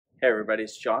Hey everybody,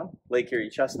 it's John, Lake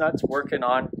Erie Chestnuts, working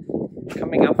on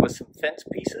coming up with some fence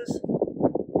pieces.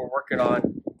 We're working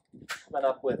on coming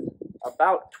up with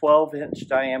about 12-inch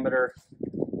diameter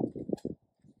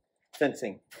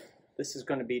fencing. This is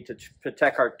going to be to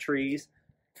protect our trees.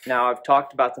 Now, I've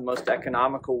talked about the most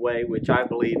economical way, which I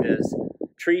believe is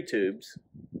tree tubes,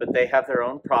 but they have their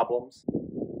own problems.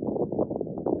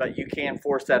 But you can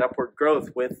force that upward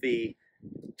growth with the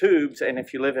tubes, and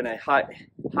if you live in a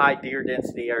high deer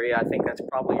density area, I think that's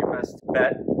probably your best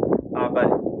bet. But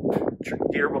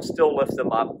deer will still lift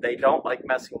them up. They don't like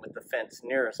messing with the fence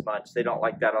near as much. They don't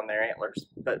like that on their antlers,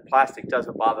 but plastic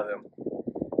doesn't bother them.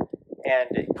 And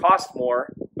it costs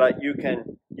more, but you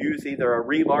can use either a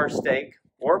rebar stake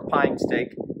or pine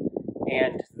stake,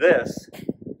 and this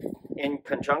in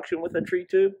conjunction with a tree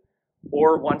tube,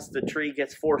 or once the tree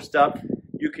gets forced up,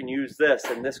 you can use this,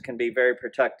 and this can be very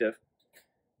protective.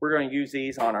 We're going to use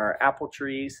these on our apple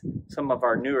trees, some of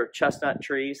our newer chestnut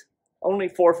trees. Only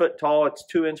 4 foot tall, it's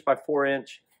 2 inch by 4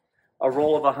 inch. A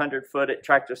roll of 100 foot at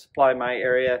Tractor Supply in my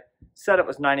area. Said it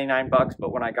was 99 bucks,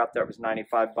 but when I got there it was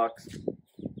 95 bucks.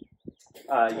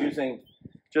 Using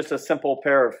just a simple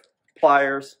pair of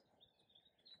pliers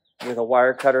with a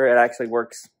wire cutter, it actually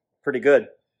works pretty good.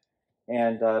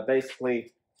 And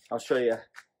basically, I'll show you.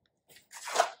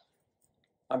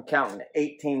 I'm counting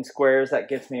 18 squares. That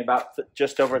gives me about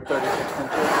just over 36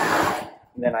 inches.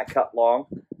 And then I cut long.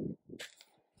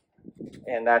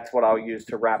 And that's what I'll use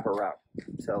to wrap around.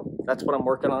 So that's what I'm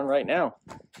working on right now.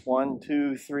 1,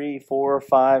 2, 3, 4,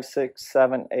 5, 6,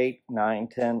 7, 8, 9,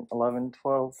 10, 11,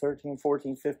 12, 13,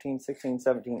 14, 15, 16,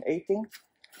 17, 18.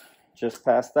 Just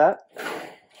past that.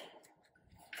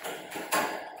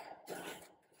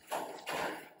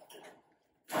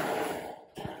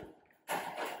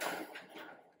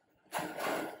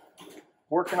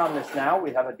 Working on this now.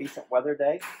 We have a decent weather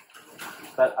day,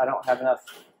 but I don't have enough.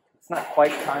 It's not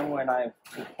quite time when I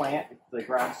can plant. The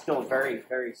ground's still very,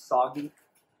 very soggy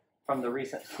from the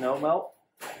recent snow melt,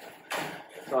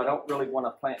 so I don't really want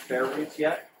to plant bare roots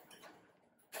yet.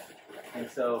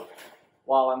 And so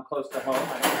while I'm close to home,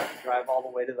 I don't have to drive all the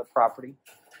way to the property.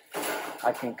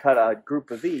 I can cut a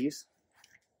group of these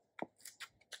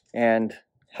and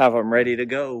have them ready to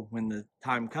go when the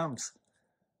time comes.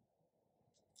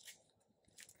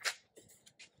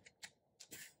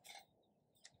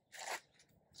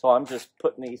 So I'm just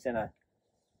putting these in a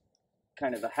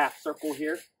kind of a half circle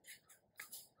here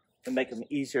to make them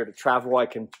easier to travel. I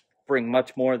can bring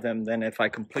much more of them than if I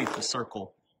complete the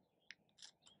circle.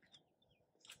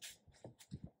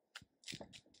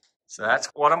 So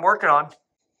that's what I'm working on.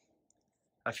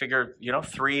 I figure, you know,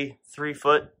 3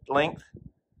 foot length.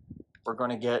 We're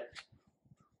going to get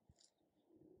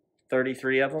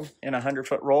 33 of them in a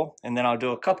 100-foot roll. And then I'll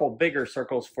do a couple bigger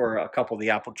circles for a couple of the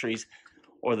apple trees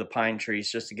or the pine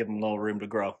trees, just to give them a little room to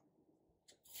grow.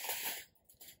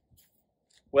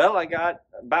 Well, I got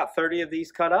about 30 of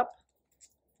these cut up.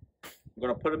 I'm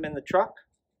going to put them in the truck,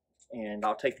 and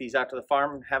I'll take these out to the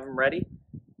farm and have them ready.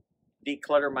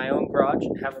 Declutter my own garage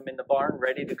and have them in the barn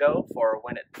ready to go for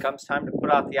when it comes time to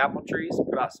put out the apple trees,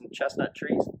 put out some chestnut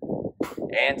trees,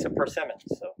 and some persimmons.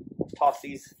 So toss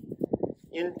these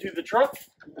into the truck.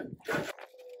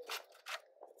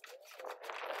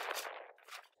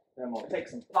 Then we'll take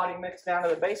some potting mix down to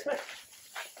the basement.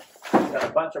 Got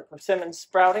a bunch of persimmons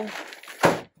sprouting.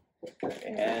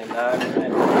 And I'm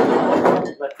going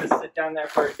to let this sit down there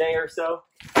for a day or so.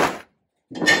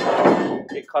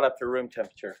 Get caught up to room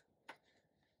temperature.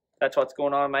 That's what's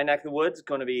going on in my neck of the woods.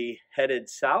 Going to be headed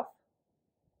south.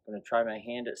 I'm going to try my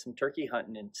hand at some turkey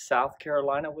hunting in South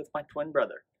Carolina with my twin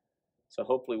brother. So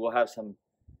hopefully we'll have some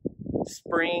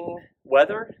spring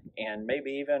weather and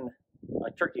maybe even a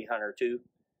turkey hunt or two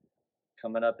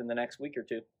coming up in the next week or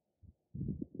two.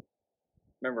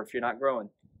 Remember, if you're not growing,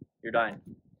 you're dying.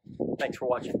 Thanks for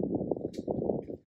watching.